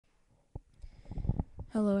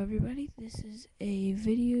Hello everybody, this is a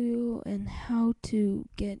video on how to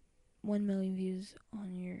get 1 million views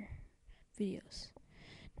on your videos.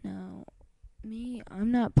 Now,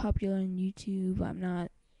 I'm not popular on YouTube. I'm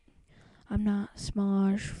not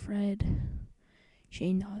Smosh, Fred,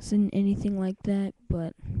 Shane Dawson, anything like that,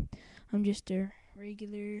 but I'm just a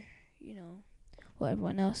regular, well,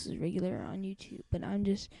 everyone else is regular on YouTube, but I'm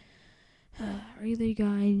just a regular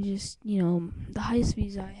guy. Just, the highest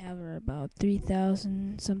views I have are about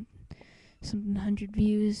 3,000 something hundred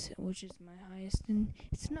views, which is my highest, and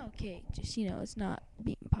it's not okay. Just it's not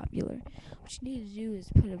being popular. What you need to do is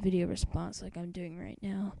put a video response like I'm doing right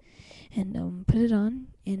now, and put it on,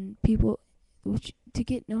 and people, which to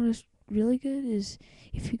get noticed really good is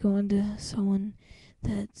if you go into someone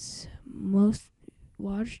that's most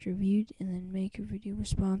watched or viewed, and then make a video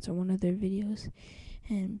response on one of their videos,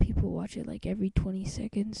 and people watch it like every 20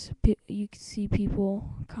 seconds. You can see people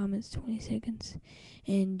comments 20 seconds,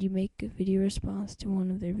 and you make a video response to one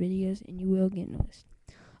of their videos, and you will get noticed.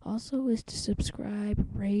 Also, is to subscribe,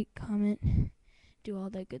 rate, comment, do all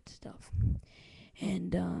that good stuff,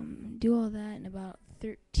 and do all that in about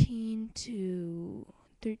 13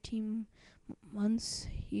 months,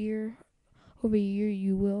 over a year,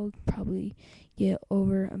 you will probably get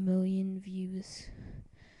over 1 million views.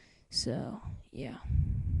 So yeah,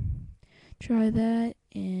 try that,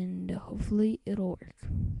 and hopefully it'll work.